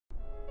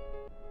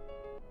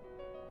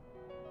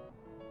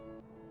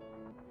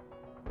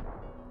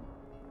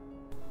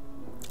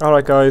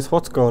Alright guys,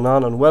 what's going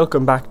on, and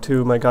welcome back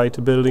to my guide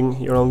to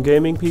building your own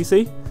gaming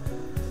PC.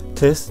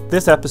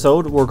 This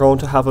episode we're going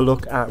to have a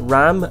look at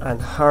RAM and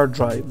hard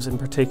drives in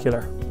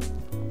particular.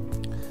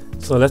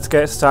 So let's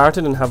get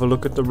started and have a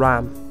look at the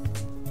RAM.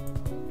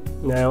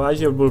 Now,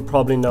 as you will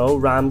probably know,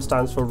 RAM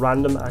stands for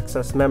Random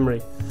Access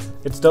Memory.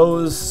 It's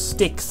those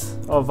sticks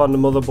on the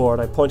motherboard.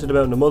 I pointed them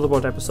out in the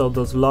motherboard episode,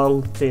 those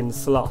long thin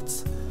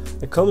slots.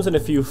 It comes in a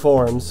few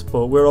forms,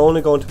 but we're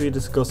only going to be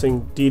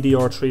discussing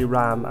DDR3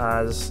 RAM,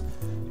 as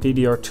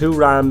DDR2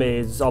 RAM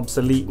is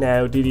obsolete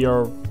now.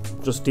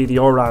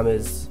 DDR RAM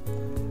is,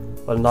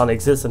 well,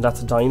 non-existent.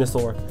 That's a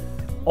dinosaur.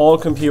 All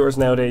computers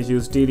nowadays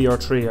use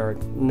DDR3, or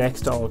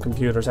next to all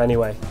computers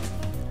anyway.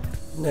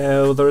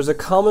 Now, there is a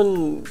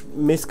common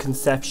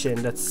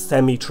misconception that's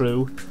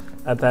semi-true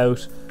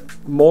about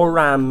more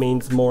RAM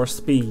means more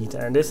speed,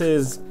 and this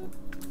is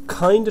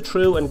kind of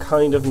true and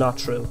kind of not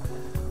true.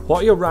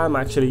 What your RAM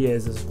actually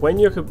is when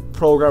your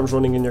program's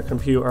running in your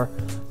computer,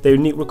 they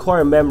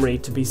require memory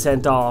to be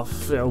sent off,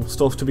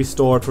 stuff to be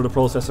stored for the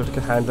processor to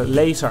handle it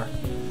later.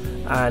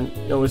 And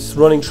it's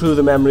running through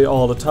the memory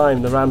all the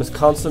time. The RAM is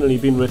constantly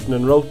being written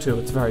and wrote to.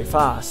 It's very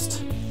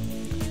fast.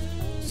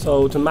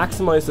 So to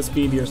maximize the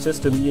speed of your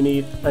system, you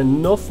need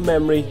enough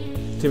memory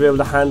to be able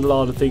to handle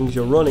all the things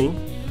you're running,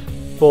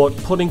 but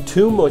putting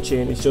too much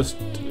in is just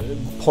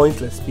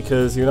pointless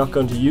because you're not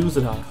going to use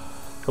it all.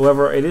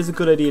 However, it is a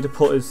good idea to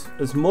put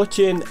as much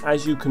in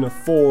as you can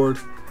afford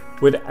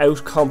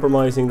without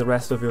compromising the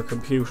rest of your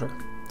computer.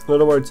 In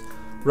other words,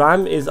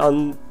 RAM is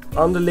on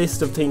the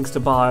list of things to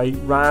buy.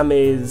 RAM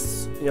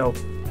is,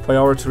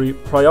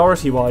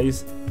 priority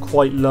wise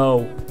quite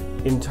low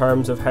in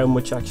terms of how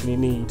much you actually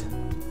need.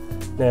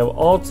 Now,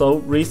 also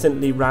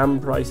recently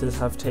RAM prices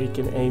have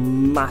taken a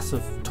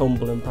massive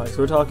tumble in price.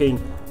 We're talking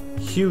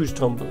huge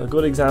tumble. A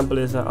good example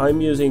is that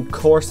I'm using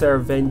Corsair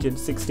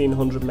Vengeance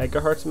 1600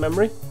 megahertz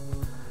memory,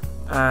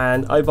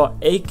 and I bought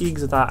 8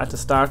 gigs of that at the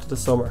start of the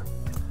summer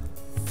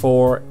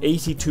for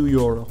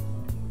 €82.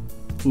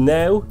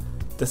 Now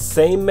the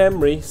same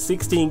memory,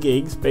 16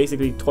 gigs,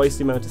 basically twice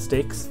the amount of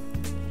sticks,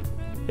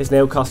 is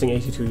now costing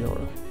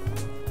 €82.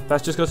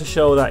 That's just going to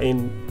show that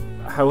in,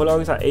 how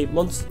long is that, 8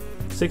 months?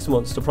 6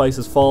 months, the price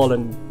has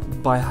fallen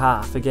by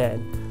half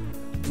again.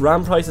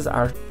 RAM prices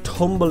are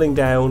tumbling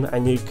down,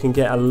 and you can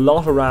get a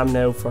lot of RAM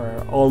now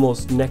for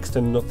almost next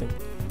to nothing.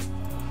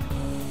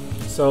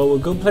 So a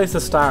good place to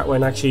start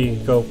when actually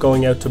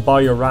going out to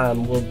buy your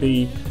RAM will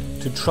be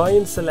to try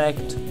and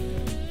select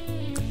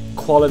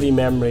quality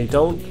memory.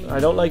 I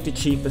don't like the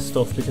cheapest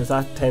stuff because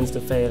that tends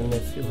to fail, and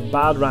if you have a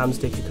bad RAM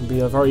stick, it can be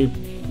a very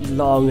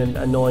long and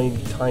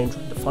annoying time trying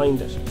to find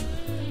it.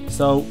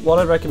 So what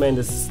I'd recommend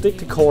is stick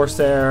to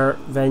Corsair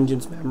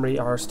Vengeance memory,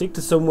 or stick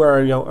to somewhere,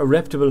 a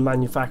reputable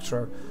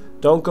manufacturer.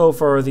 Don't go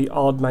for the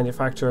odd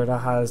manufacturer that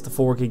has the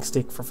 4 gig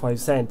stick for 5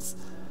 cents.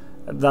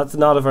 That's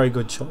not a very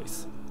good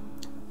choice.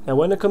 Now,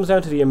 when it comes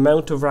down to the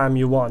amount of RAM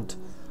you want,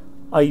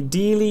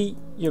 ideally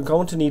you're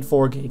going to need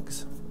 4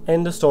 gigs.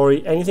 End of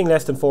story. Anything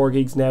less than 4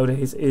 gigs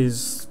nowadays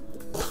is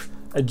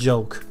a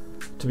joke,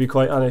 to be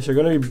quite honest. You're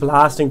going to be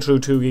blasting through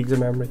 2 gigs of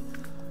memory.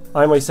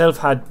 I myself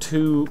had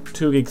two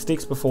gig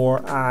sticks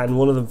before, and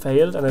one of them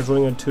failed, and I was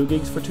running on 2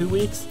 gigs for 2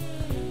 weeks,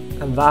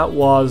 and that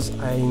was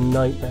a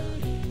nightmare.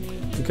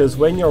 Because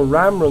when your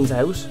RAM runs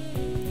out,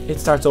 it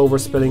starts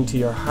overspilling to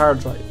your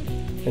hard drive,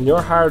 and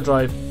your hard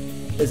drive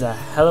is a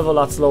hell of a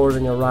lot slower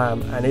than your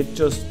RAM, and it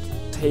just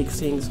takes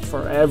things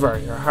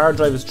forever. Your hard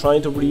drive is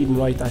trying to read and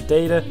write that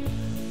data,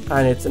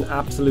 and it's an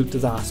absolute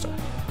disaster.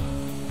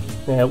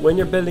 Now, when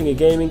you're building a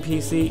gaming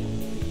PC,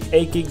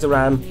 8 gigs of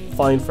RAM,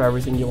 fine for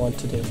everything you want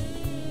to do.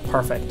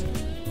 Perfect.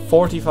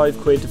 45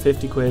 quid to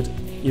 50 quid,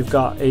 you've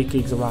got 8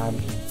 gigs of RAM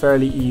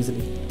fairly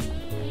easily.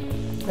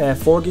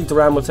 4 gigs of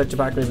RAM will set you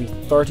back maybe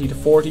 30 to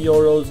 40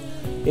 euros,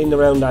 in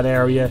around that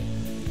area,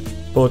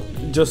 but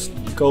just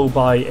go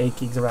buy 8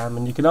 gigs of RAM,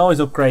 and you can always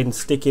upgrade and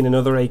stick in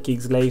another 8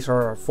 gigs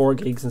later, or 4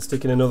 gigs and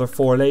stick in another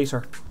 4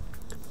 later.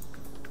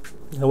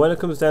 Now, when it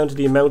comes down to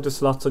the amount of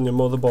slots on your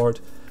motherboard,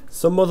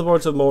 some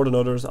motherboards have more than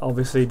others.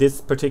 Obviously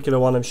this particular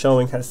one I'm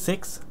showing has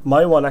 6,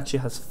 my one actually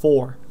has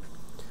 4.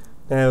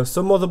 Now,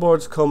 some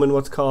motherboards come in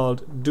what's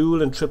called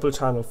dual and triple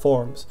channel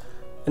forms.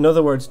 In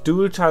other words,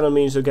 dual channel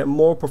means you'll get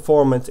more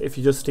performance if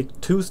you just stick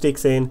 2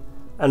 sticks in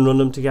and run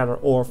them together,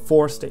 or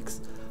 4 sticks.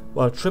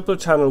 While triple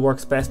channel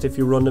works best if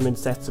you run them in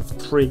sets of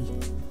 3.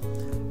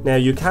 Now,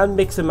 you can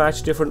mix and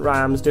match different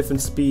RAMs,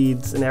 different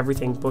speeds and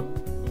everything, but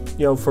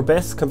for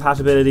best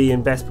compatibility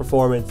and best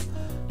performance,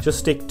 just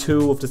stick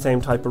 2 of the same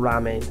type of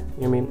RAM in.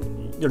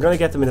 You're going to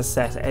get them in a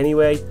set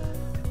anyway,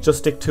 just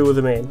stick 2 of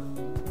them in.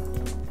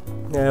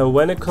 Now,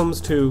 when it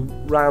comes to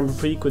RAM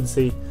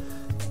frequency,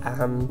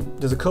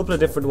 there's a couple of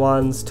different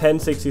ones: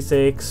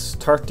 1066,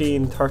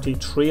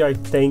 1333 I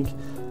think,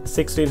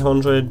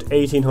 1600,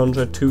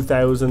 1800,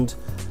 2000.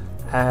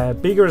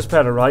 Bigger is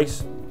better,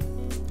 right?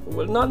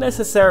 Well, not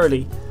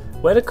necessarily.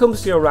 When it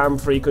comes to your RAM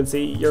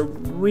frequency, you're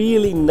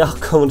really not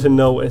going to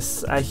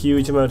notice a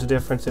huge amount of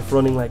difference if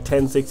running like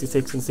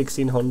 1066 and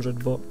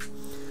 1600, but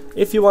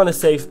if you want a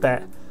safe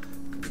bet,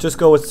 just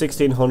go with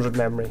 1600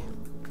 memory.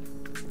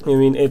 I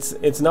mean,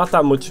 it's not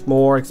that much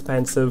more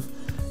expensive.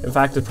 In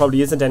fact, it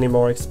probably isn't any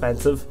more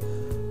expensive.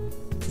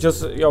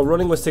 Just, you know,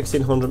 running with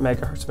 1600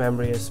 megahertz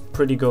memory is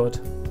pretty good.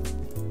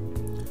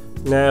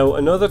 Now,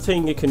 another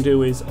thing you can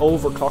do is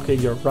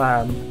overclocking your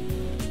RAM.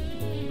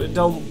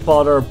 Don't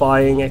bother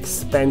buying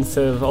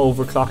expensive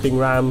overclocking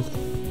RAM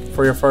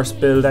for your first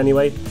build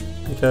anyway,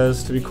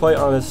 because to be quite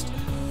honest,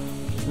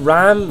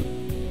 RAM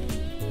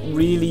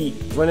really,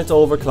 when it's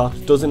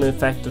overclocked, doesn't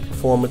affect the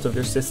performance of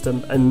your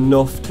system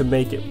enough to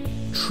make it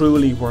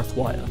truly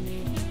worthwhile.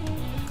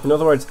 In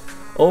other words,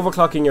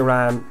 overclocking your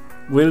RAM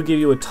will give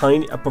you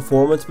a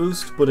performance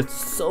boost, but it's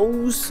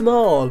so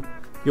small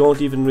you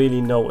won't even really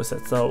notice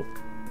it. So,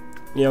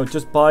 you know,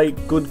 just buy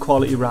good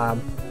quality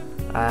RAM.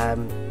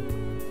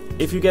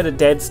 If you get a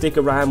dead stick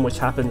of RAM, which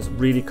happens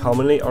really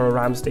commonly, or a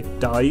RAM stick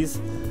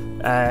dies,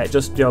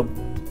 just, you know,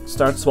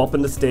 start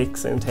swapping the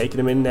sticks and taking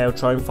them in now.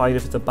 Try and find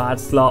if it's a bad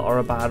slot or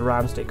a bad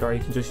RAM stick, or you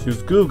can just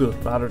use Google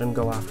rather than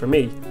go after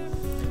me,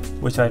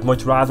 which I'd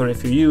much rather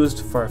if you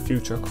used for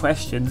future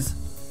questions.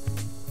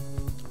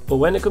 But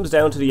when it comes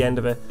down to the end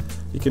of it,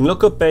 you can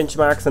look up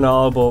benchmarks and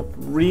all, but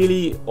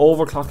really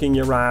overclocking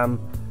your RAM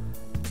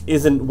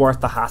isn't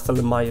worth the hassle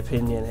in my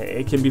opinion.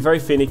 It can be very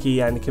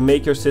finicky and it can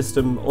make your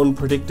system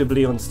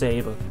unpredictably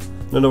unstable.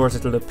 In other words,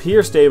 it'll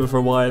appear stable for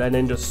a while and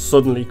then just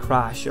suddenly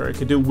crash, or it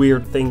could do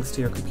weird things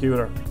to your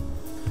computer.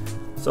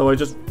 So I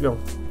just, you know,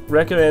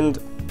 recommend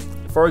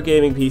for a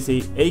gaming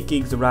PC 8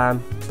 gigs of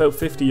RAM, about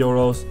 50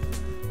 euros.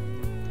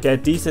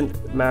 Get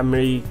decent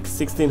memory,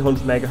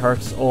 1600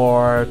 megahertz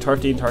or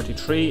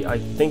 1333. I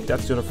think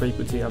that's the other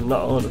frequency. I'm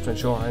not 100%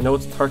 sure. I know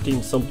it's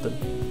 13 something.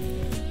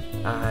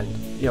 And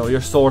you know,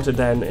 you're sorted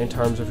then in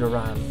terms of your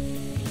RAM.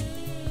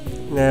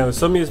 Now,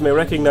 some of you may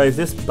recognize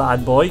this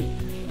bad boy.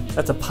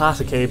 That's a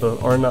PATA cable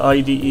or an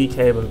IDE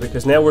cable,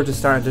 because now we're just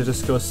starting to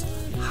discuss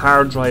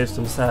hard drives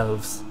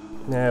themselves.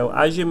 Now,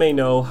 as you may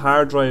know,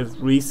 hard drives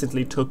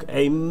recently took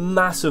a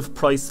massive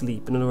price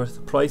leap. In other words,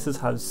 the prices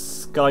have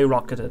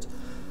skyrocketed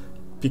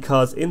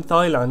because in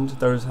Thailand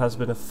there has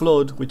been a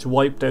flood which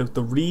wiped out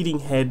the Reading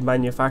Head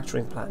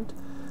manufacturing plant.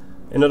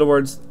 In other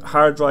words,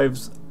 hard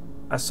drives,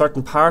 a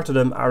certain part of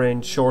them are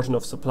in short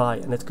enough supply,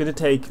 and it's going to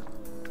take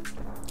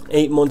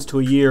 8 months to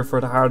a year for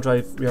the hard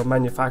drive, you know,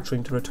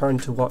 manufacturing to return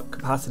to what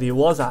capacity it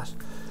was at.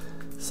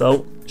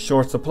 So,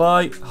 short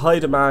supply, high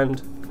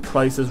demand,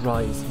 prices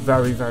rise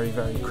very, very,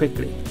 very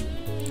quickly.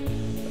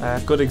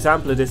 A good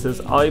example of this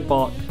is I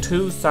bought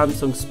 2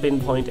 Samsung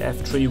SpinPoint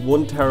F3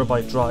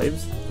 1TB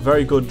drives,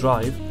 very good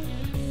drive,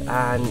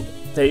 and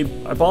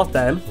I bought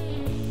them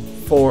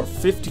for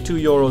 52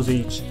 euros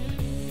each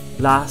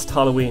last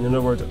Halloween, in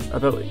other words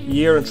about a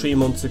year and 3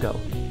 months ago.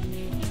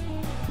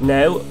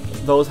 Now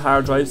those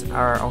hard drives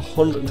are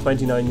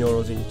 129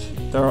 euros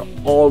each. They're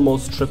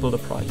almost triple the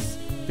price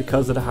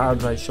because of the hard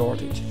drive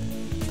shortage.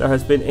 There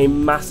has been a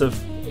massive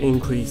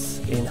increase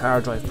in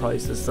hard drive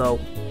prices, so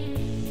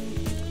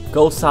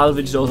go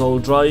salvage those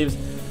old drives,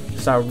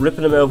 start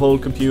ripping them out of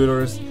old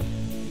computers,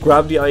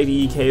 grab the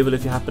IDE cable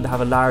if you happen to have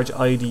a large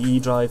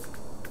IDE drive.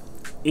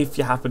 If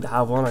you happen to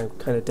have one, I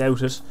kind of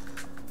doubt it,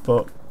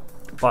 but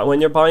when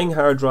you're buying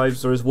hard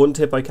drives, there is one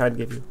tip I can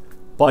give you: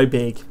 buy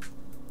big.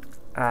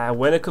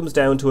 When it comes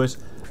down to it,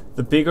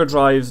 the bigger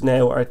drives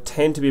now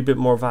tend to be a bit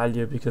more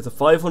value, because a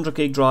 500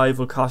 gig drive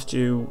will cost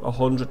you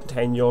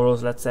 110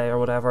 euros, let's say, or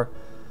whatever.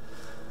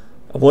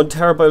 A 1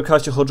 terabyte will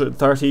cost you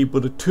 130,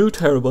 but a 2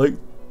 terabyte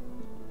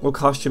will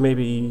cost you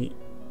maybe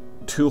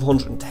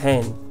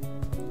 210.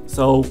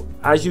 So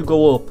as you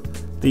go up,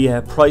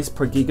 the price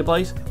per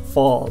gigabyte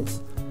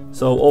falls.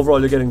 So overall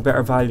you're getting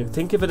better value.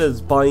 Think of it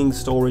as buying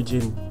storage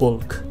in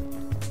bulk.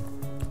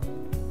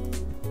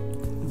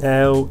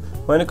 Now,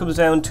 when it comes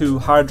down to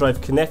hard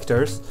drive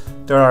connectors,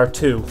 there are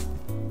 2.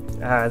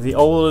 The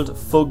old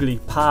fugly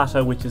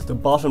PATA, which is the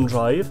bottom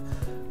drive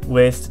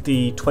with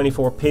the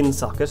 24-pin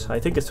socket, I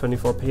think it's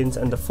 24 pins,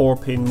 and the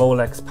 4-pin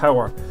Molex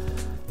power.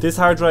 This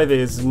hard drive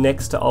is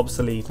next to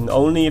obsolete, and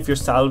only if you're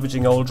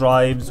salvaging old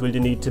drives will you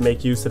need to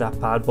make use of that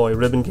bad boy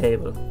ribbon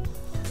cable.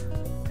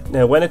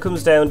 Now, when it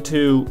comes down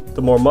to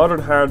the more modern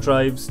hard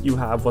drives, you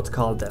have what's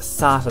called the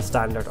SATA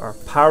standard, or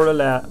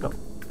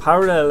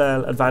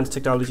Parallel Advanced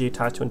Technology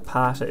Attachment.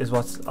 PATA is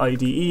what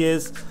IDE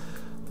is,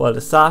 while the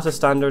SATA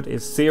standard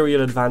is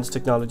Serial Advanced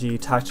Technology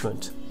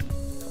Attachment,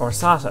 or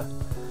SATA.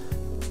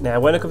 Now,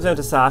 when it comes down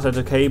to SATA,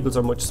 the cables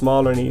are much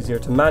smaller and easier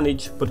to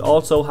manage, but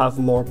also have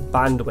more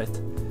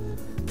bandwidth.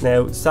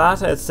 Now,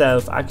 SATA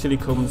itself actually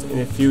comes in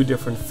a few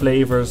different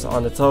flavours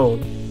on its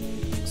own.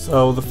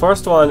 So the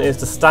first one is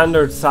the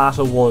standard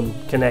SATA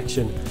 1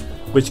 connection,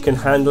 which can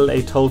handle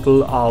a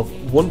total of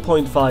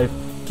 1.5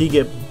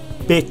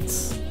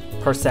 gigabits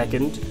per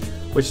second,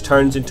 which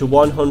turns into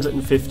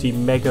 150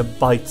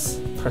 megabytes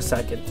per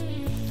second.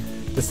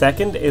 The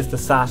second is the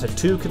SATA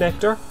 2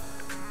 connector,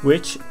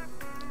 which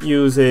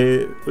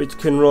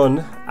can run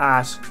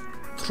at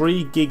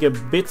 3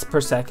 gigabits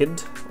per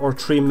second or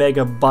 3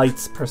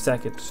 megabytes per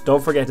second.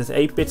 Don't forget, it's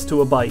 8 bits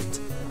to a byte.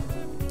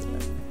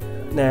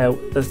 Now,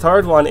 the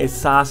third one is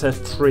SATA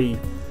 3,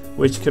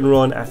 which can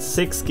run at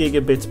 6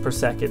 gigabits per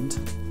second,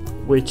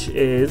 which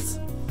is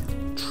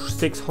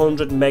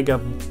 600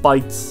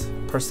 megabytes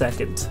per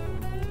second.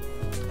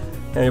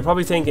 Now you're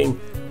probably thinking,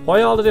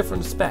 why all the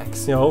different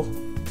specs, you know,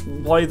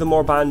 why the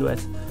more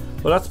bandwidth?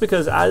 Well, that's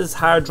because as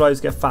hard drives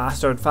get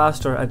faster and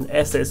faster and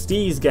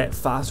SSDs get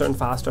faster and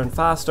faster and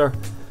faster,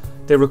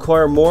 they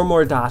require more and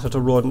more data to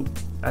run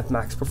at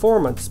max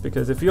performance.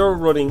 Because if you're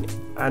running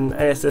an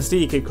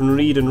SSD, it can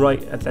read and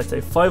write at, let's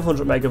say,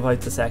 500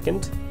 megabytes a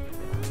second,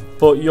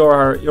 but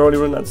you're only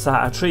running on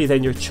SATA 3,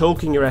 then you're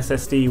choking your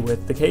SSD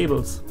with the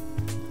cables.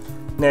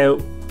 Now,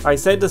 I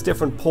said there's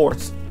different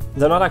ports.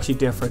 They're not actually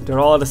different, they're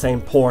all the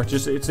same port,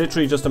 it's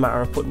literally just a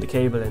matter of putting the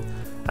cable in,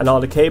 and all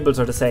the cables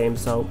are the same,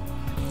 so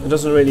it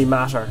doesn't really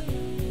matter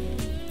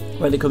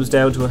when it comes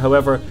down to it.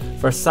 However,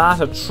 for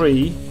SATA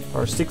 3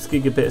 or 6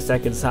 gigabit a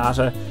second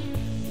SATA,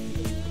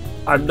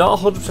 I'm not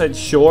 100%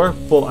 sure,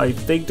 but I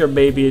think there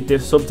may be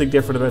something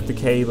different about the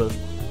cable.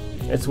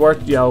 It's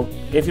worth, you know,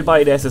 if you buy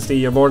an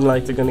SSD, you're more than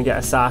likely going to get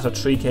a SATA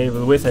 3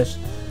 cable with it.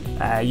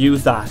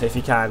 Use that if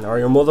you can, or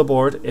your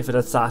motherboard if it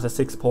has SATA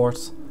 6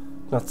 ports.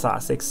 Not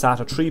SATA 6,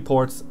 SATA 3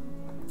 ports,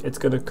 it's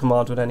going to come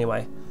onto it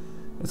anyway.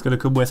 It's going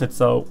to come with it,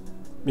 so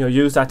you know,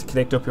 use that to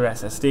connect up your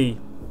SSD.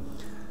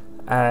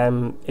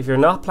 If you're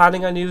not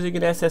planning on using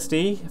an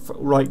SSD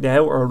right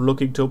now or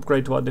looking to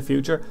upgrade to one in the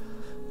future,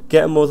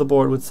 get a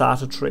motherboard with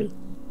SATA 3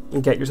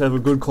 and get yourself a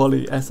good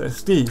quality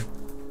SSD.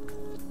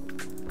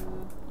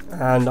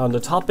 And on the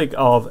topic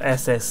of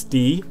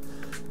SSD,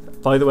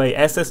 by the way,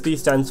 SSD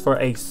stands for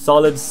a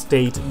solid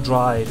state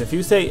drive. If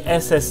you say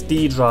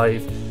SSD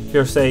drive,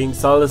 you're saying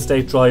solid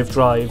state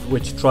drive,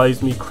 which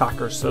drives me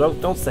crackers. So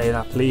don't say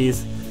that,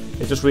 please.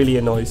 It just really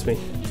annoys me.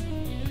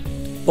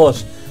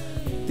 But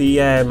the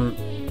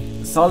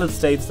solid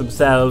states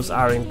themselves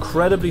are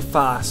incredibly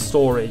fast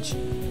storage,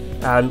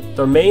 and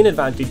their main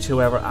advantage,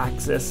 however,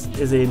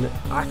 is in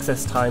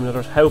access time, in other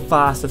words, how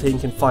fast the thing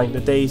can find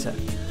the data.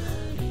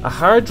 A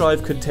hard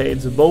drive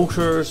contains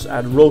motors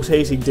and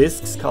rotating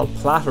disks called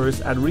platters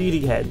and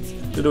reading heads.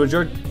 In other words,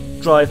 your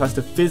drive has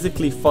to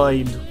physically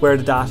find where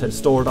the data is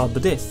stored on the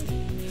disk.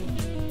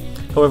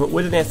 However,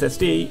 with an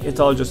SSD, it's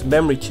all just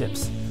memory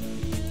chips.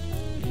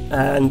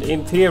 And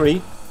in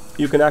theory,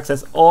 you can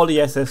access all the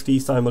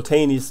SSD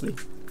simultaneously.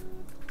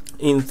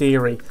 In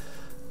theory.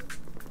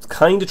 It's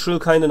kind of true,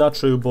 kind of not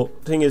true,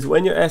 but the thing is,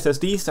 when your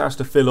SSD starts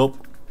to fill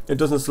up, it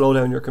doesn't slow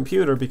down your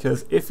computer,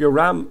 because if your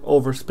RAM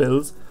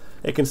overspills,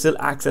 it can still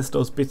access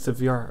those bits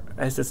of your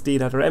SSD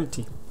that are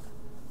empty.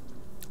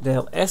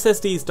 Now,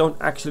 SSDs don't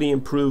actually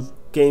improve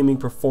gaming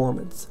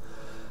performance.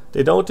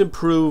 They don't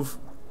improve,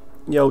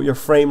 you know, your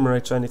frame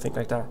rates or anything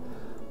like that.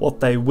 What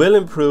they will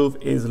improve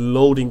is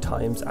loading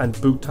times and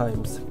boot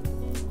times.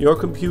 Your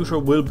computer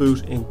will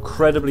boot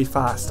incredibly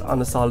fast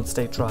on a solid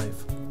state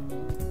drive,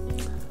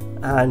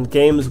 and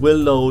games will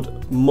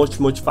load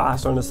much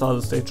faster on a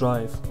solid state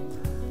drive.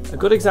 A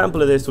good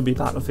example of this would be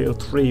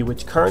Battlefield 3,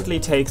 which currently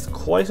takes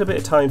quite a bit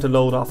of time to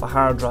load off a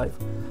hard drive.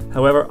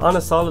 However, on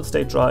a solid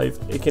state drive,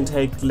 it can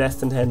take less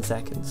than 10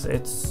 seconds.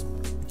 It's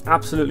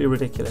absolutely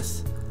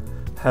ridiculous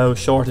how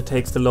short it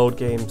takes to load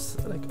games,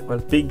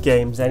 big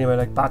games anyway,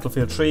 like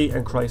Battlefield 3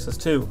 and Crysis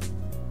 2.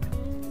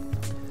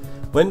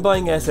 When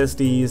buying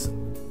SSDs,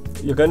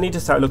 you're going to need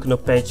to start looking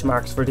up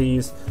benchmarks for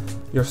these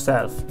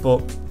yourself,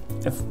 but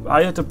if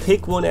I had to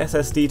pick one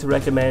SSD to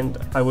recommend,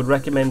 I would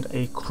recommend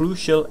a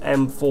Crucial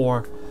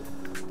M4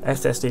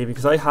 SSD,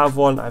 because I have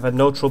one. I've had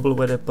no trouble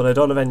with it, but I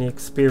don't have any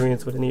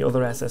experience with any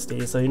other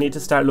SSDs, so you need to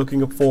start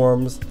looking up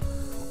forums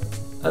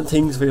and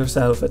things for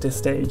yourself at this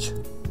stage.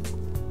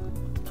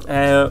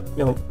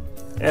 You know,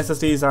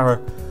 SSDs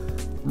are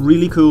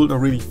really cool, they're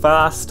really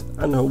fast,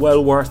 and they're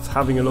well worth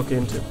having a look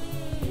into.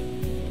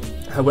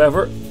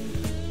 However,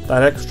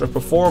 that extra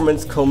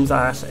performance comes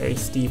at a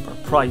steeper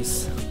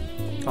price,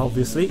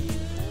 obviously.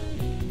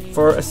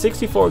 For a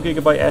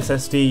 64GB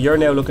SSD, you're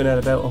now looking at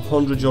about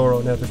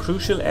 €100. Now, the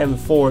Crucial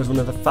M4 is one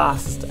of the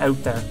fastest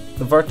out there.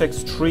 The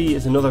Vertex 3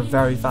 is another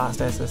very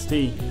fast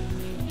SSD,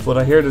 but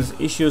I hear there's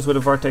issues with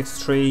the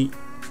Vertex 3.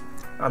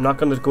 I'm not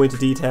going to go into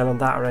detail on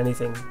that or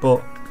anything,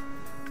 but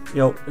you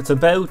know, it's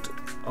about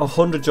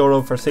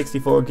 €100 for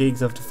 64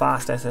 gigs of the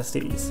fast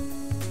SSDs.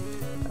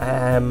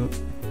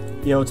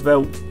 You know, it's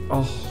about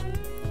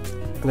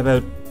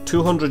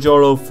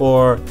 €200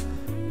 for,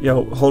 you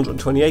know,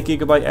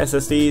 128GB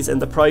SSDs,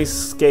 and the price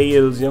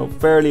scales, you know,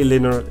 fairly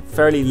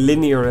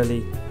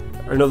linearly.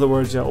 Or in other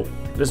words, you know,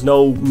 there's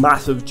no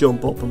massive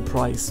jump up in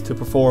price to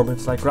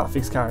performance like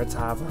graphics cards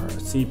have or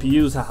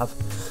CPUs have.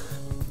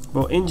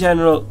 But in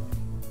general,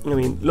 I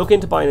mean, look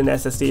into buying an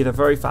SSD. They're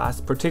very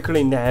fast,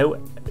 particularly now.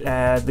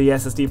 The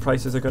SSD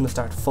prices are going to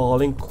start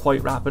falling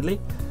quite rapidly,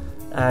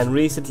 and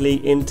recently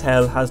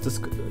Intel has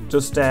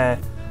just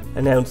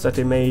announced that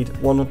they made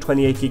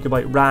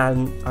 128GB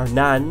RAM, or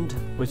NAND,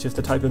 which is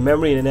the type of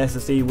memory in an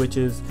SSD which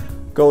is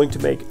going to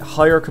make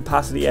higher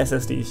capacity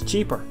SSDs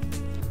cheaper,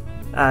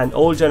 and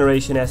old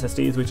generation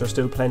SSDs, which are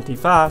still plenty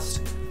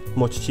fast,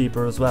 much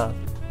cheaper as well.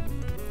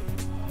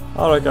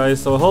 Alright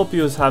guys, so I hope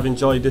you have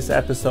enjoyed this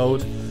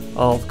episode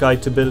of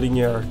Guide to Building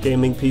Your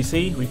Gaming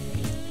PC.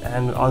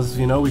 And as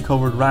you know, we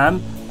covered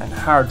RAM and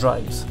hard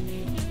drives.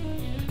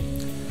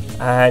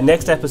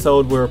 Next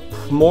episode we're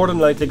more than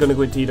likely going to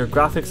go into either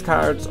graphics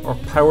cards or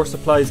power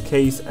supplies,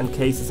 case and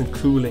cases and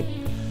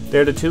cooling.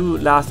 They're the two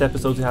last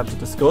episodes we have to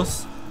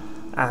discuss,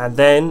 and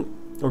then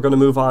we're going to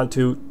move on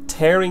to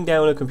tearing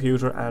down a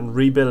computer and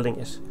rebuilding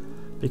it,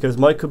 because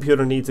my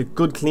computer needs a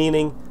good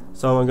cleaning,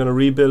 so I'm going to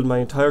rebuild my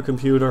entire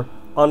computer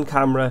on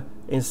camera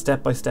in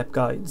step-by-step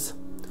guides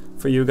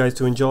for you guys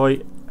to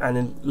enjoy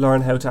and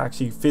learn how to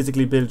actually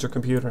physically build your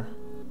computer.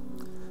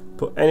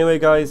 But anyway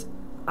guys,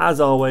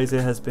 as always,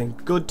 it has been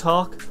good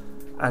talk,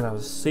 and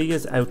I'll see you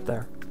out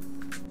there.